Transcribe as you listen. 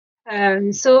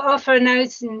So Offer, now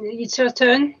it's your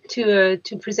turn to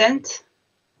present.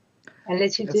 I'll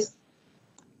let you do.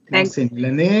 Thanks. Merci,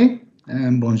 Melanie,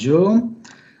 and bonjour.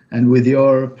 And with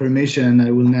your permission,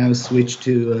 I will now switch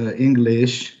to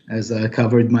English, as I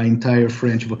covered my entire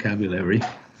French vocabulary.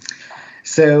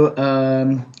 So,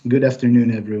 good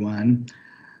afternoon, everyone.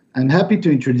 I'm happy to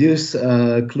introduce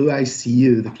CLEW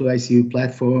ICU, the CLEW ICU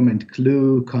platform, and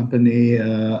CLEW company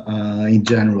in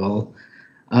general.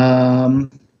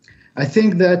 I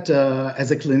think that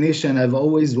as a clinician, I've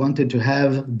always wanted to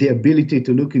have the ability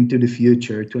to look into the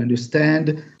future, to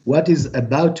understand what is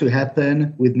about to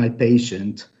happen with my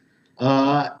patient.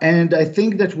 And I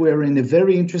think that we're in a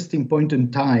very interesting point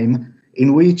in time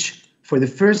in which, for the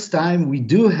first time, we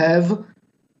do have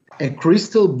a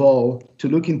crystal ball to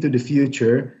look into the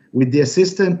future with the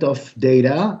assistance of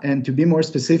data, and to be more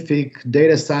specific,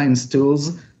 data science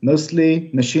tools,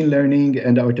 mostly machine learning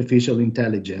and artificial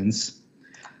intelligence.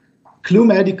 CLEW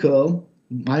Medical,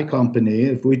 my company,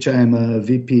 of which I am a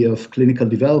VP of clinical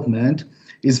development,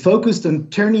 is focused on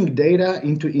turning data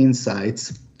into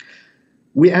insights.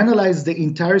 We analyze the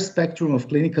entire spectrum of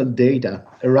clinical data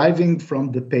arriving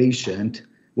from the patient,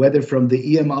 whether from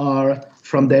the EMR,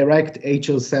 from direct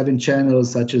HL7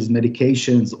 channels such as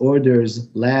medications, orders,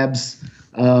 labs,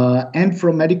 and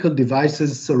from medical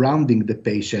devices surrounding the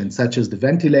patient, such as the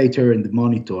ventilator and the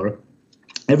monitor.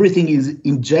 Everything is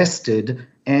ingested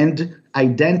and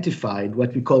identified,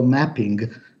 what we call mapping,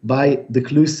 by the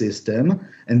CLEW system,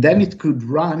 and then it could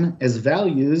run as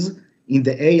values in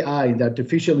the AI, in the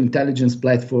artificial intelligence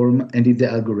platform, and in the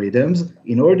algorithms,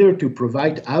 in order to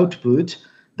provide output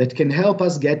that can help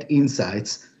us get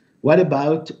insights. What's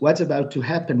about to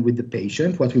happen with the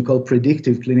patient, what we call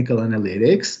predictive clinical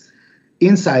analytics,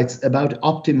 insights about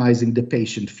optimizing the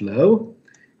patient flow,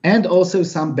 and also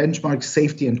some benchmark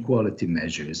safety and quality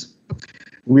measures.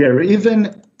 We are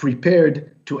even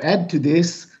prepared to add to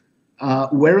this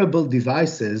wearable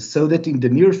devices, so that in the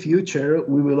near future,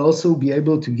 we will also be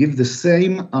able to give the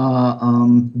same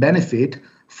benefit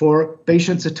for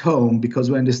patients at home, because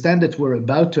we understand that we're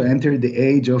about to enter the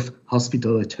age of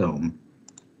hospital at home.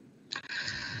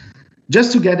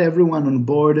 Just to get everyone on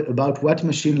board about what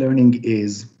machine learning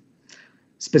is,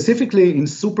 specifically in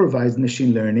supervised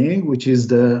machine learning, which is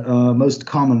the most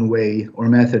common way or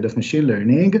method of machine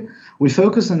learning, we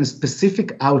focus on a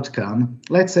specific outcome.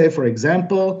 Let's say, for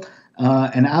example,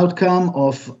 an outcome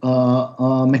of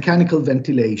mechanical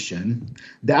ventilation.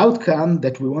 The outcome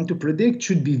that we want to predict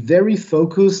should be very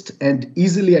focused and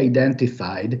easily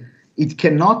identified. It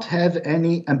cannot have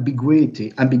any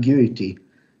ambiguity,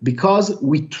 because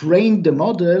we trained the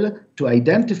model to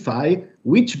identify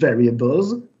which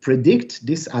variables predict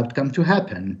this outcome to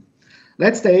happen.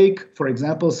 Let's take, for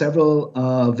example, several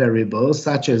variables,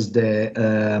 such as the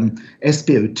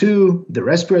SpO2, the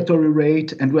respiratory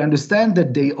rate, and we understand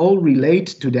that they all relate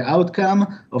to the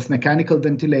outcome of mechanical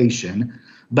ventilation.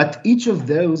 But each of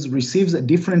those receives a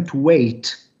different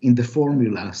weight in the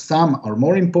formula. Some are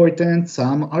more important,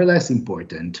 some are less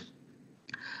important.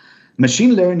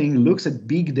 Machine learning looks at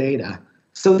big data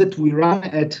so that we run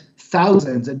at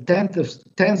thousands and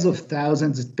tens of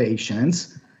thousands of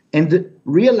patients and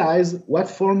realize what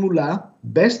formula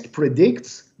best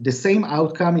predicts the same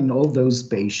outcome in all those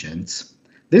patients.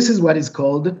 This is what is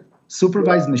called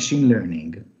supervised machine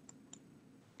learning.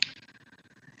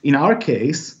 In our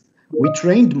case, we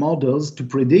trained models to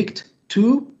predict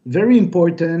two very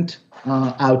important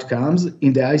outcomes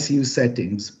in the ICU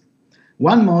settings.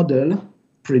 One model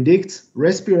predicts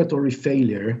respiratory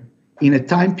failure in a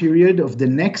time period of the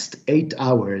next 8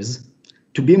 hours.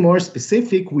 To be more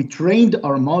specific, we trained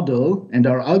our model and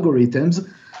our algorithms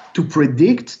to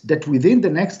predict that within the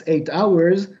next 8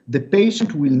 hours, the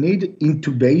patient will need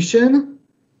intubation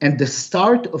and the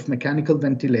start of mechanical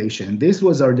ventilation. This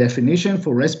was our definition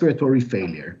for respiratory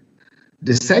failure.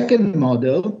 The second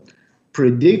model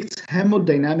predicts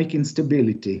hemodynamic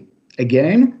instability,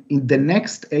 again, in the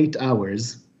next 8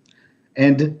 hours.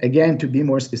 And again, to be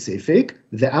more specific,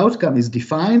 the outcome is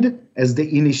defined as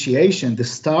the initiation, the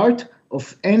start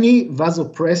of any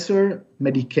vasopressor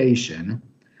medication.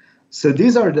 So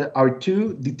these are our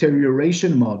two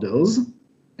deterioration models.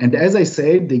 And as I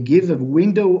said, they give a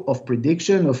window of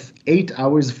prediction of 8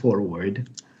 hours forward.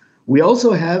 We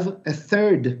also have a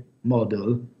third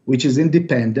model, which is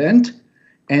independent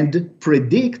and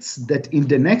predicts that in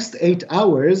the next 8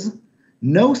 hours,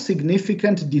 no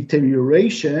significant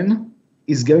deterioration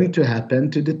is going to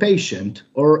happen to the patient.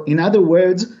 Or in other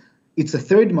words, it's a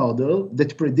third model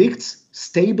that predicts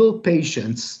stable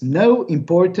patients. No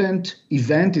important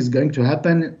event is going to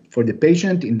happen for the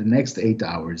patient in the next 8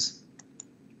 hours.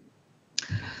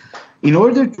 In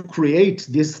order to create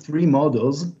these three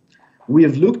models, we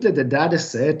have looked at a data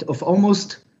set of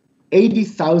almost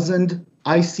 80,000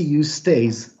 ICU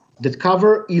stays that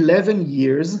cover 11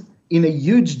 years in a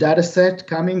huge data set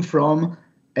coming from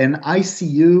an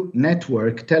ICU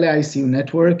network, tele-ICU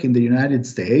network in the United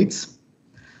States,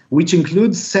 which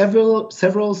includes several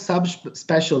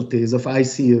subspecialties of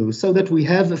ICU, so that we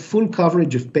have a full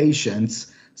coverage of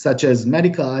patients, such as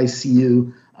medical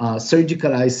ICU,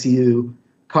 surgical ICU,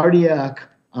 cardiac,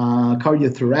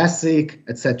 cardiothoracic,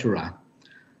 etc.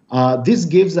 This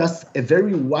gives us a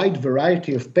very wide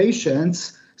variety of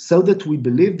patients, so that we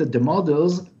believe that the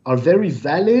models are very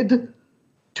valid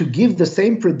to give the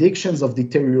same predictions of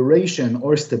deterioration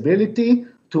or stability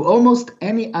to almost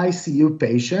any ICU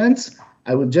patients.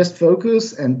 I will just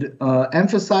focus and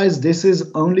emphasize this is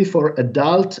only for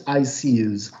adult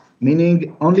ICUs,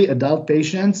 meaning only adult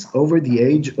patients over the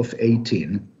age of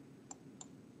 18.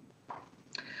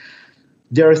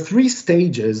 There are three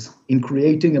stages in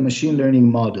creating a machine learning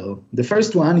model. The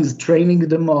first one is training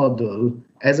the model,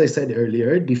 as I said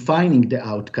earlier, defining the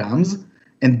outcomes,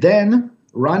 and then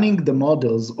running the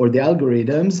models or the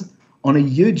algorithms on a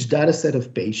huge data set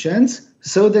of patients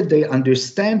so that they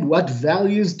understand what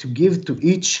values to give to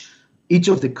each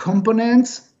of the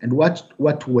components and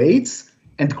what weights,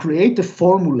 and create a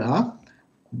formula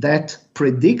that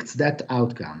predicts that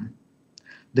outcome.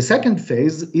 The second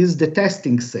phase is the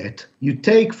testing set. You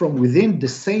take from within the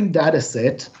same data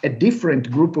set a different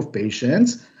group of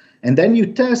patients, and then you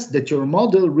test that your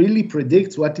model really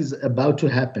predicts what is about to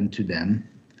happen to them.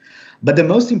 But the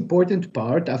most important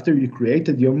part after you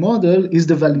created your model is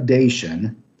the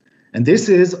validation. And this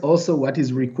is also what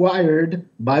is required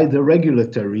by the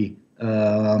regulatory,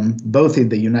 both in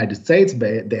the United States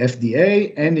by the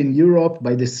FDA and in Europe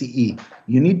by the CE.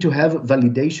 You need to have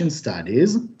validation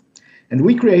studies. And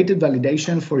we created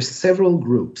validation for several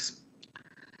groups.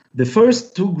 The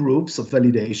first two groups of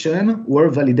validation were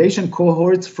validation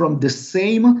cohorts from the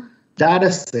same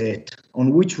data set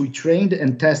on which we trained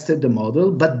and tested the model,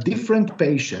 but different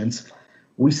patients.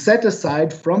 We set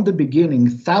aside from the beginning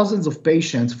thousands of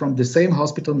patients from the same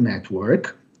hospital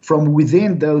network from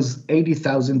within those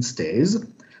 80,000 stays.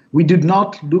 We did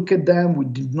not look at them, we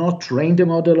did not train the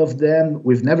model of them,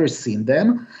 we've never seen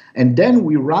them, and then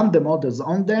we run the models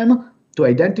on them to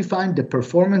identify the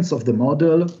performance of the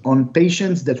model on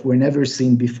patients that were never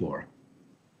seen before.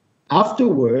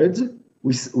 Afterwards,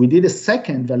 we did a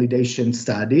second validation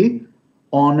study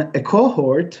on a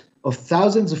cohort of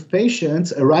thousands of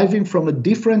patients arriving from a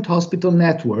different hospital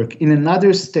network in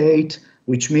another state,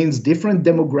 which means different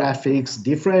demographics,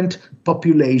 different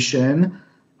population,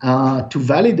 to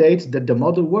validate that the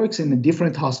model works in a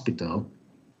different hospital.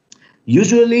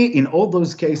 Usually, in all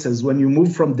those cases, when you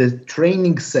move from the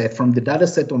training set, from the data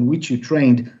set on which you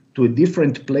trained to a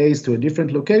different place, to a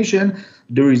different location,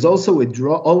 there is also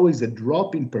always a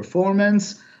drop in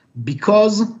performance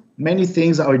because many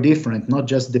things are different, not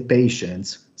just the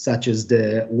patients, such as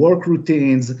the work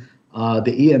routines,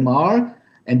 the EMR,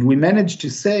 and we managed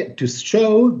to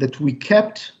show that we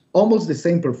kept almost the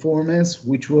same performance,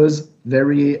 which was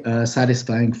very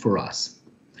satisfying for us.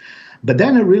 But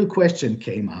then a real question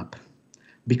came up.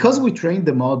 Because we trained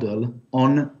the model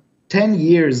on 10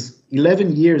 years,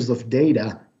 11 years of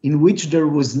data in which there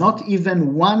was not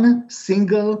even one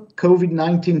single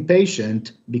COVID-19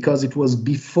 patient, because it was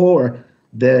before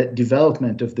the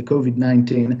development of the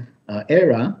COVID-19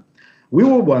 era, we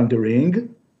were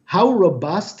wondering how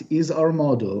robust is our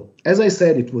model. As I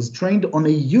said, it was trained on a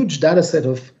huge data set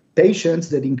of patients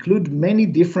that include many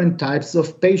different types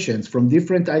of patients from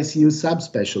different ICU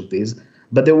subspecialties,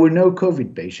 but there were no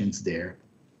COVID patients there.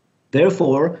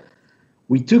 Therefore,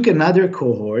 we took another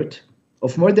cohort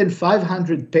of more than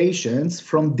 500 patients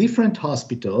from different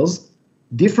hospitals,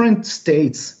 different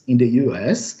states in the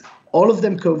US, all of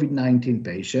them COVID-19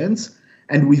 patients,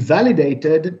 and we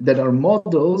validated that our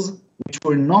models, which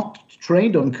were not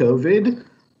trained on COVID,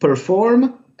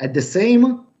 perform at the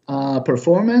same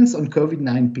performance on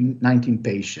COVID-19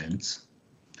 patients.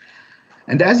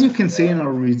 And as you can see in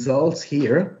our results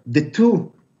here, the two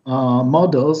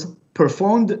models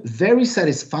performed very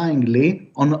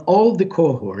satisfyingly on all the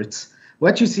cohorts.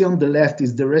 What you see on the left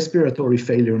is the respiratory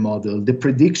failure model, the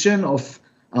prediction of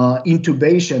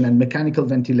intubation and mechanical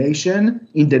ventilation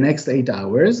in the next 8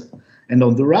 hours. And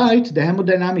on the right, the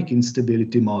hemodynamic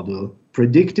instability model,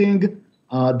 predicting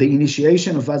the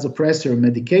initiation of vasopressor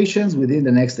medications within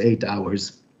the next 8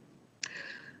 hours.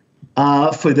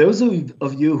 For those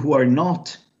of you who are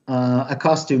not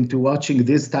accustomed to watching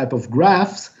this type of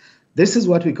graphs, this is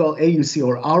what we call AUC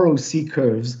or ROC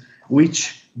curves,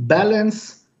 which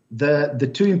balance the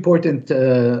two important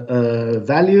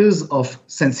values of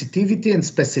sensitivity and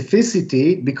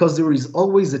specificity, because there is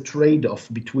always a trade-off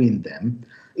between them.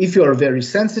 If you are very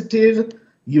sensitive,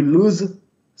 you lose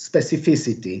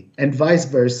specificity, and vice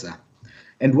versa.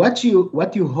 And what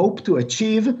you hope to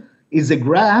achieve is a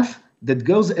graph that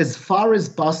goes as far as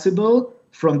possible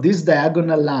from this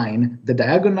diagonal line. The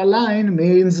diagonal line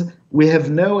means we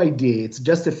have no idea. It's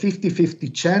just a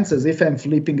 50-50 chance, as if I'm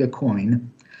flipping a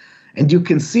coin. And you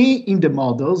can see in the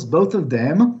models, both of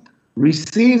them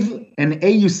receive an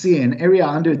AUC, an area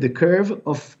under the curve,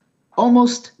 of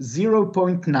almost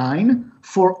 0.9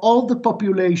 for all the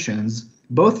populations,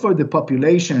 both for the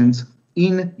populations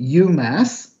in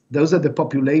UMass. Those are the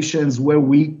populations where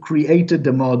we created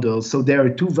the model. So there are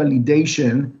two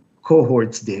validation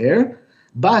cohorts there.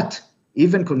 But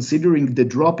even considering the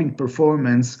drop in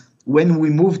performance, when we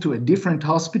move to a different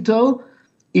hospital,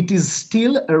 it is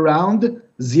still around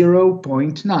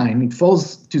 0.9. It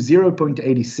falls to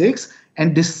 0.86.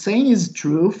 And the same is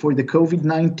true for the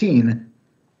COVID-19,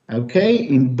 okay,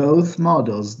 in both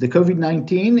models. The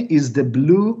COVID-19 is the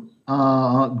blue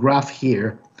graph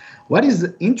here. What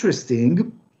is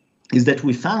interesting is that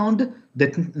we found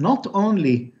that not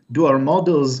only do our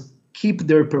models keep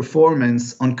their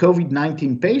performance on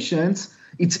COVID-19 patients,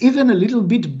 it's even a little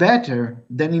bit better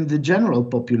than in the general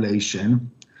population.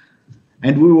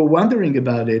 And we were wondering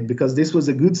about it because this was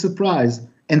a good surprise.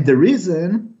 And the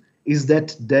reason is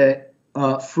that the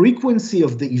frequency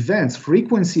of the events,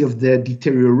 frequency of the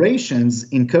deteriorations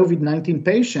in COVID-19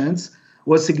 patients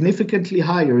was significantly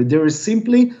higher. There are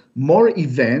simply more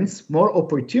events, more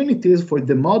opportunities for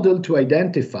the model to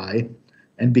identify.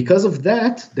 And because of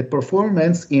that, the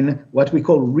performance in what we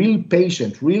call real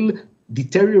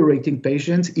deteriorating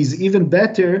patients is even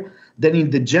better than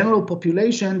in the general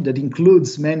population that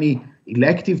includes many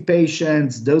elective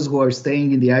patients, those who are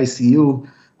staying in the ICU,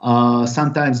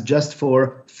 sometimes just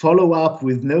for follow-up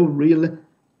with no real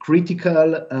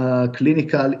critical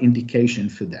clinical indication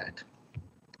for that.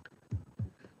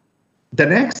 The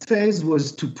next phase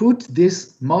was to put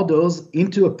these models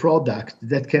into a product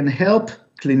that can help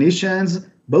clinicians,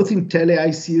 both in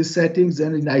tele-ICU settings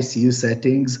and in ICU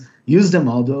settings, use the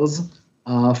models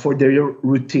for their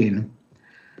routine.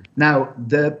 Now,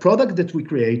 the product that we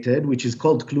created, which is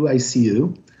called CLEW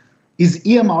ICU, is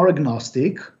EMR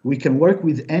agnostic. We can work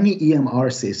with any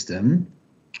EMR system.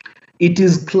 It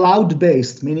is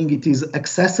cloud-based, meaning it is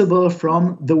accessible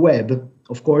from the web,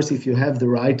 of course, if you have the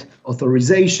right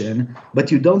authorization,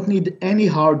 but you don't need any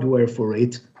hardware for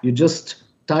it. You just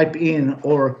type in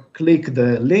or click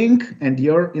the link and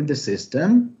you're in the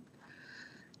system.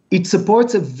 It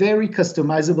supports a very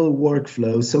customizable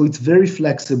workflow, so it's very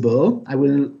flexible. I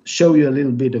will show you a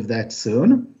little bit of that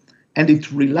soon. And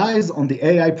it relies on the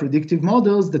AI predictive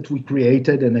models that we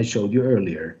created and I showed you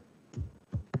earlier.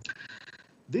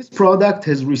 This product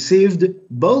has received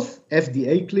both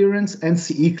FDA clearance and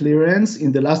CE clearance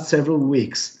in the last several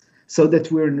weeks, so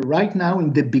that we're right now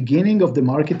in the beginning of the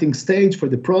marketing stage for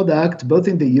the product, both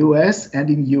in the US and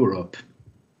in Europe.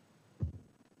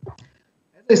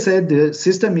 As I said, the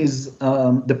system is,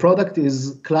 the product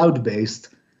is cloud-based.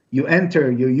 You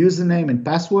enter your username and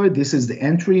password. This is the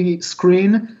entry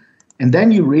screen. And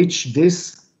then you reach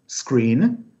this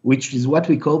screen, which is what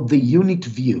we call the unit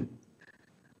view.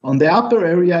 On the upper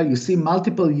area, you see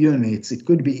multiple units. It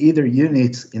could be either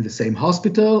units in the same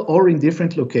hospital or in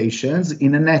different locations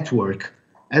in a network.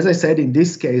 As I said, in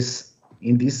this case,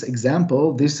 in this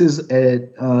example, this is a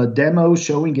demo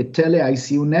showing a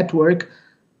tele-ICU network,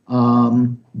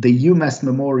 the UMass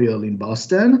Memorial in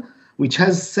Boston, which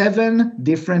has 7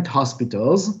 different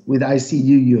hospitals with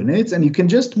ICU units, and you can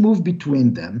just move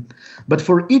between them. But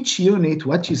for each unit,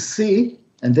 what you see,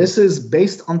 and this is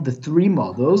based on the 3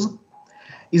 models,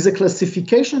 is a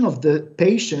classification of the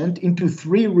patient into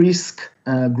 3 risk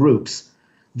groups.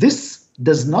 This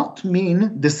does not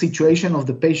mean the situation of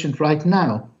the patient right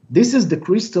now. This is the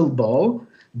crystal ball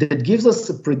that gives us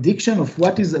a prediction of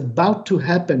what is about to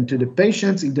happen to the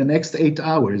patients in the next 8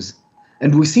 hours.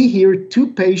 And we see here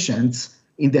 2 patients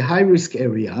in the high-risk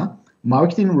area,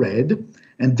 marked in red,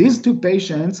 and these 2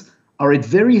 patients are at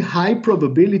very high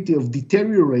probability of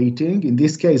deteriorating, in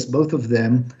this case, both of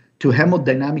them, to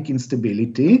hemodynamic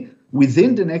instability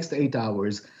within the next 8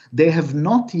 hours. They have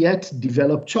not yet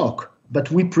developed shock, but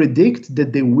we predict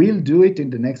that they will do it in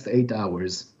the next 8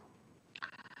 hours.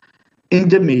 In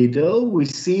the middle, we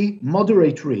see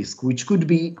moderate risk, which could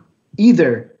be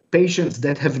either patients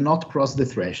that have not crossed the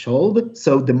threshold,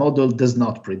 so the model does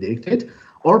not predict it,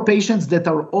 or patients that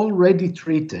are already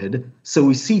treated. So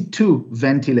we see 2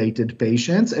 ventilated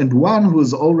patients and 1 who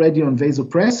is already on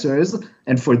vasopressors.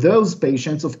 And for those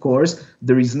patients, of course,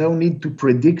 there is no need to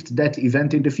predict that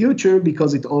event in the future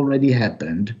because it already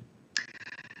happened.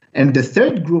 And the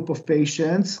third group of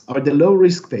patients are the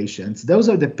low-risk patients. Those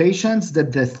are the patients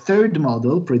that the third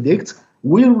model predicts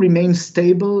will remain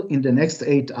stable in the next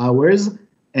 8 hours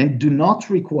and will not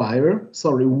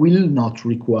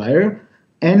require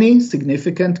any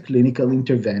significant clinical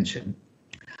intervention.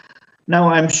 Now,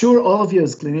 I'm sure all of you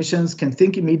as clinicians can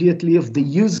think immediately of the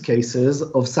use cases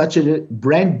of such a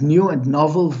brand new and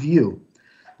novel view.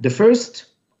 The first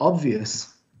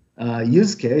obvious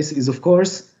use case is, of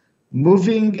course,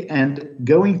 moving and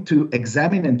going to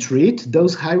examine and treat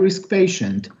those high-risk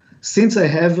patients. Since I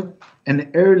have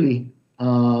an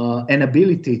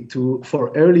ability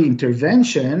for early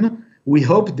intervention, we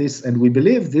hope this and we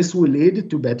believe this will lead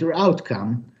to better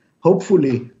outcome.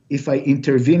 Hopefully, if I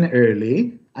intervene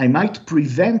early, I might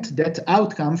prevent that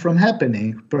outcome from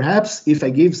happening. Perhaps if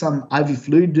I give some IV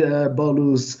fluid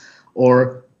bolus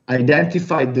or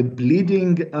identify the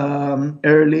bleeding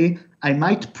early, I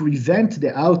might prevent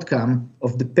the outcome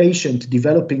of the patient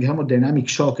developing hemodynamic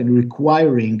shock and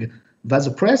requiring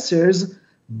vasopressors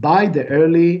by the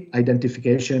early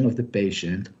identification of the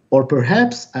patient. Or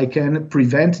perhaps I can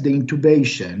prevent the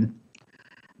intubation.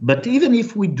 But even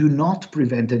if we do not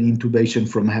prevent an intubation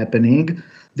from happening,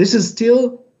 this is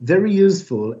still very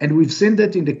useful. And we've seen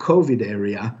that in the COVID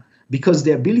area, because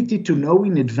the ability to know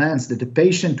in advance that the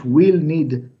patient will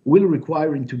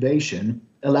require intubation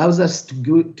allows us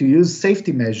to use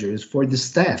safety measures for the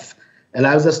staff,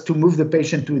 allows us to move the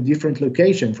patient to a different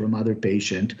location from other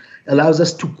patient, allows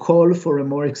us to call for a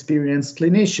more experienced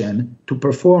clinician to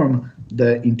perform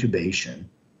the intubation.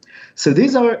 So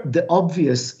these are the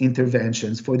obvious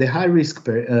interventions for the high-risk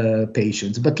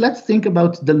patients, but let's think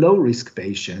about the low-risk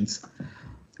patients.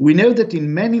 We know that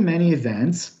in many, many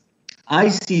events,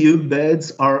 ICU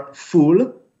beds are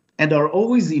full and are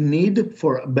always in need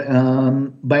for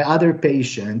by other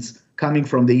patients coming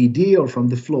from the ED or from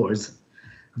the floors.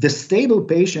 The stable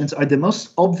patients are the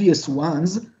most obvious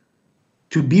ones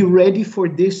to be ready for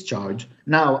discharge.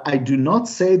 Now, I do not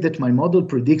say that my model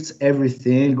predicts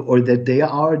everything or that they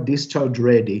are discharge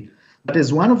ready, but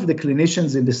as one of the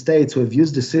clinicians in the States who have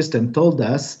used the system told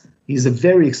us, he's a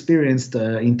very experienced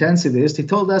intensivist, he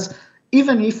told us,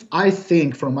 even if I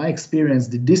think from my experience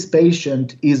that this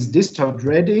patient is discharge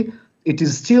ready, it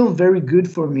is still very good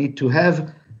for me to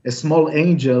have a small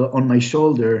angel on my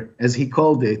shoulder, as he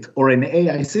called it, or an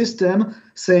AI system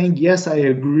saying, yes, I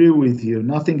agree with you.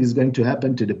 Nothing is going to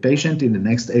happen to the patient in the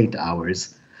next 8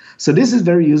 hours. So this is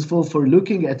very useful for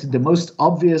looking at the most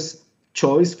obvious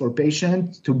choice for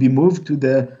patient to be moved to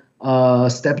the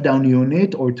step-down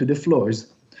unit or to the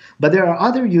floors. But there are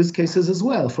other use cases as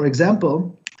well. For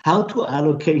example, how to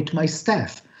allocate my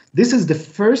staff. This is the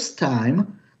first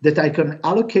time that I can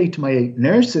allocate my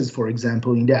nurses, for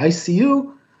example, in the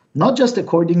ICU, not just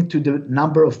according to the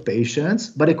number of patients,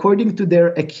 but according to their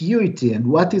acuity and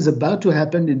what is about to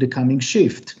happen in the coming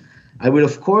shift. I will,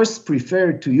 of course,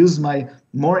 prefer to use my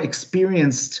more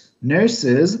experienced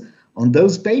nurses on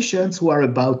those patients who are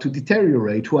about to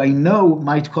deteriorate, who I know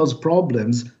might cause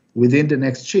problems within the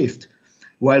next shift.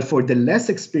 While for the less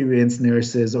experienced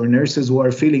nurses or nurses who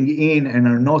are filling in and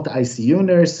are not ICU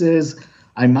nurses,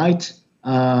 I might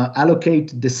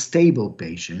allocate the stable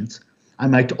patients. I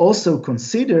might also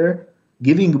consider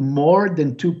giving more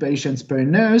than 2 patients per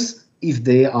nurse if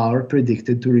they are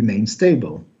predicted to remain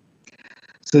stable.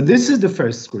 So this is the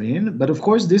first screen, but of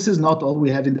course this is not all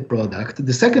we have in the product.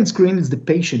 The second screen is the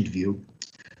patient view.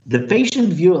 The patient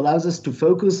view allows us to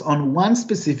focus on one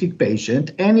specific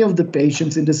patient, any of the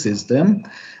patients in the system,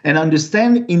 and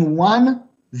understand in one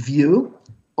view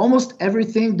almost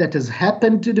everything that has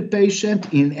happened to the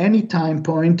patient in any time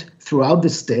point throughout the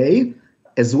stay,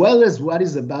 as well as what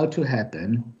is about to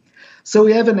happen. So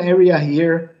we have an area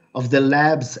here of the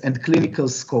labs and clinical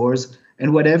scores,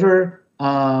 and whatever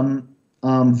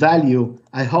value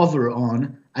I hover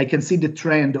on, I can see the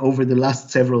trend over the last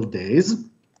several days.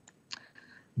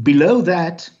 Below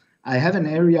that, I have an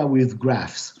area with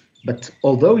graphs, but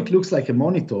although it looks like a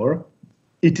monitor,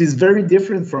 it is very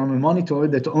different from a monitor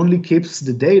that only keeps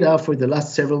the data for the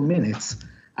last several minutes.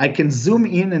 I can zoom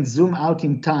in and zoom out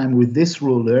in time with this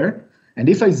ruler, and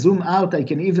if I zoom out, I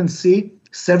can even see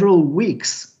several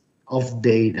weeks of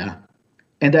data.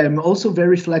 And I'm also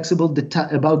very flexible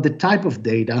about the type of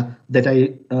data that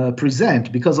I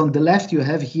present, because on the left you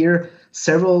have here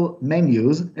several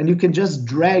menus, and you can just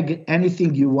drag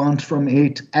anything you want from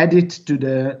it, add it to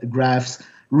the graphs,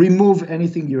 remove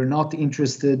anything you're not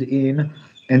interested in,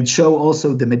 and show also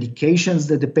the medications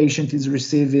that the patient is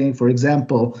receiving. For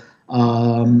example,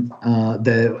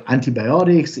 the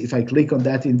antibiotics. If I click on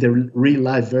that in the real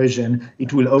life version,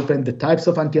 it will open the types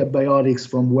of antibiotics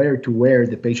from where to where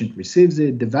the patient receives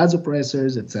it, the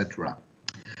vasopressors, etc.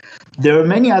 There are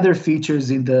many other features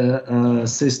in the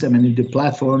system and in the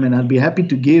platform, and I'll be happy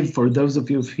to give, for those of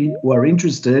you who are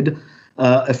interested,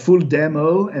 a full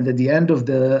demo, and at the end of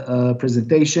the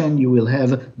presentation, you will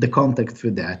have the contact for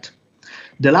that.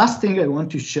 The last thing I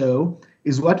want to show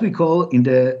is what we call in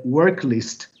the work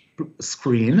list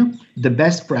screen, the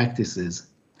best practices.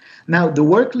 Now, the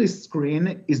work list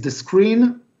screen is the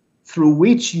screen through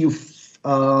which you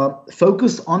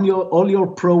focus on all your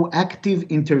proactive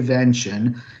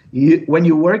intervention. When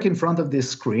you work in front of this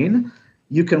screen,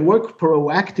 you can work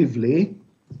proactively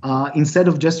instead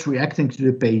of just reacting to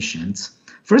the patients.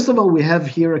 First of all, we have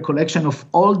here a collection of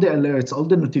all the alerts, all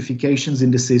the notifications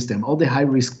in the system, all the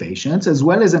high-risk patients, as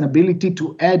well as an ability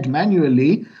to add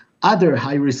manually other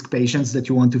high-risk patients that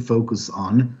you want to focus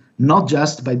on, not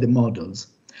just by the models.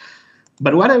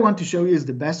 But what I want to show you is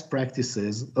the best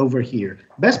practices over here.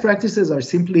 Best practices are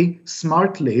simply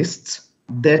smart lists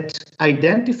that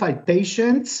identify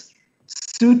patients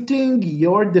suiting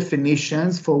your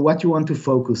definitions for what you want to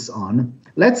focus on.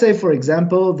 Let's say, for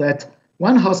example, that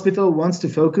one hospital wants to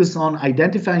focus on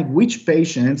identifying which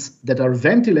patients that are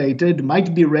ventilated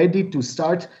might be ready to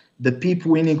start the PEEP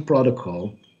weaning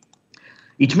protocol.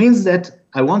 It means that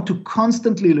I want to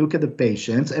constantly look at the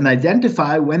patients and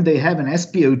identify when they have an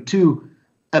SpO2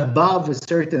 above a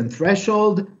certain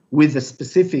threshold with a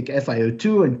specific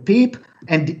FiO2 and PEEP,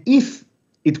 and if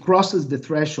it crosses the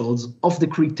thresholds of the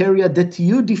criteria that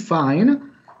you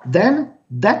define, then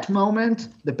that moment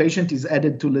the patient is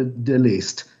added to the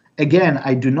list. Again,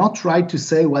 I do not try to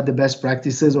say what the best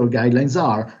practices or guidelines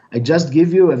are. I just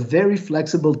give you a very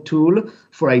flexible tool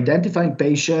for identifying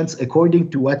patients according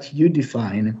to what you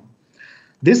define.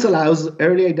 This allows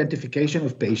early identification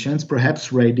of patients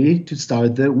perhaps ready to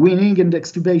start the weaning and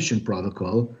extubation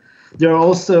protocol. There are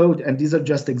also, and these are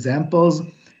just examples,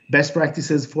 best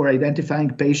practices for identifying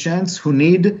patients who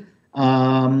need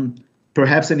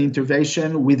perhaps an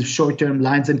intervention with short-term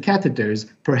lines and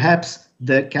catheters. Perhaps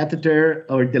the catheter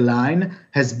or the line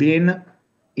has been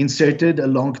inserted a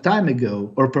long time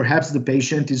ago, or perhaps the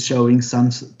patient is showing some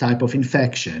type of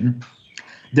infection.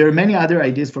 There are many other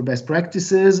ideas for best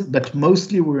practices, but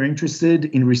mostly we're interested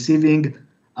in receiving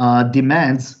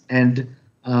demands and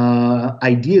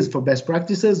ideas for best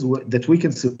practices that we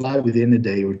can supply within a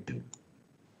day or two.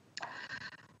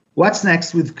 What's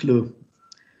next with CLEW?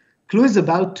 CLEW is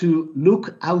about to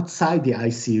look outside the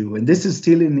ICU, and this is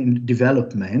still in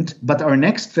development, but our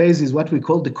next phase is what we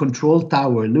call the control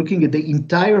tower, looking at the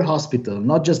entire hospital,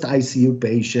 not just ICU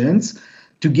patients,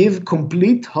 to give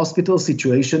complete hospital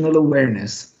situational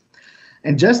awareness.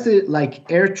 And just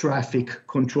like air traffic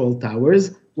control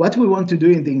towers, what we want to do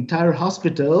in the entire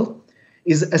hospital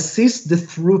is assist the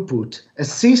throughput,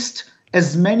 assist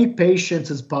as many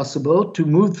patients as possible to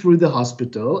move through the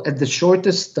hospital at the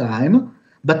shortest time,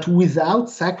 but without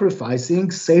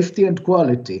sacrificing safety and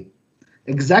quality.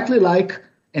 Exactly like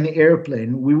an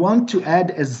airplane, we want to add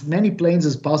as many planes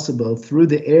as possible through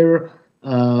the air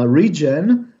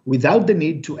region without the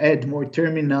need to add more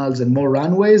terminals and more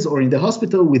runways, or in the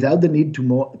hospital without the need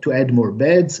to add more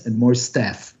beds and more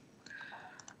staff.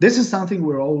 This is something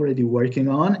we're already working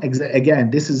on.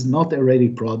 Again, this is not a ready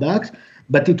product,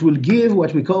 but it will give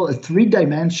what we call a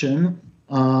three-dimension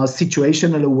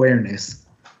situational awareness.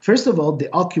 First of all,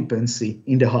 the occupancy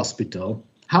in the hospital,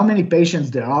 how many patients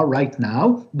there are right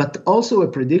now, but also a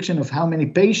prediction of how many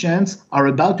patients are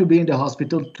about to be in the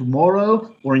hospital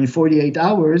tomorrow or in 48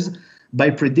 hours by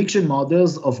prediction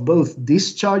models of both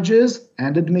discharges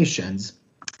and admissions.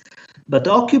 But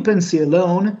occupancy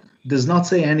alone does not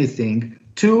say anything.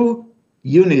 Two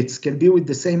units can be with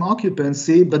the same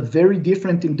occupancy, but very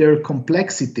different in their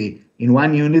complexity. In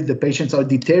one unit, the patients are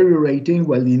deteriorating,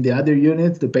 while in the other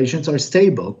unit, the patients are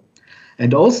stable.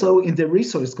 And also in the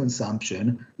resource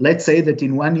consumption, let's say that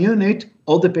in one unit,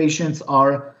 all the patients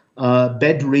are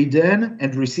bedridden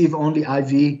and receive only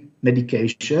IV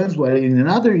medications, while in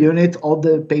another unit, all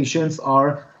the patients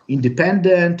are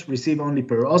independent, receive only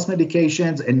per-os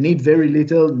medications, and need very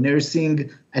little nursing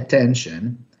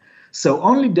attention. So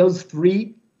only those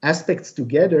three aspects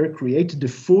together create the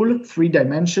full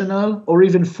three-dimensional or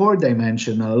even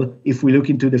four-dimensional, if we look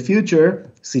into the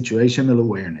future, situational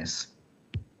awareness.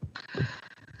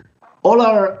 All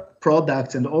our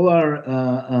products and all our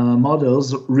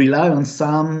models rely on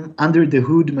some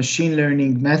under-the-hood machine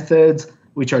learning methods,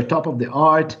 which are top of the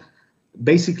art.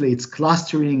 Basically, it's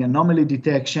clustering, anomaly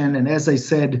detection, and as I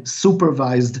said,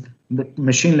 supervised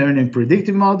machine learning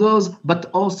predictive models, but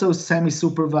also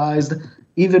semi-supervised,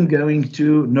 even going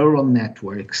to neural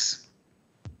networks.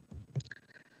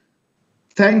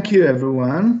 Thank you,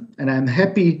 everyone, and I'm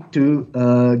happy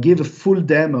to give a full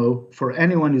demo for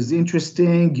anyone who's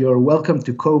interested. You're welcome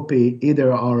to copy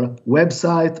either our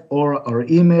website or our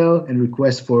email and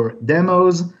request for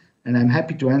demos, and I'm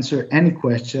happy to answer any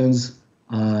questions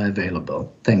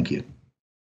available. Thank you.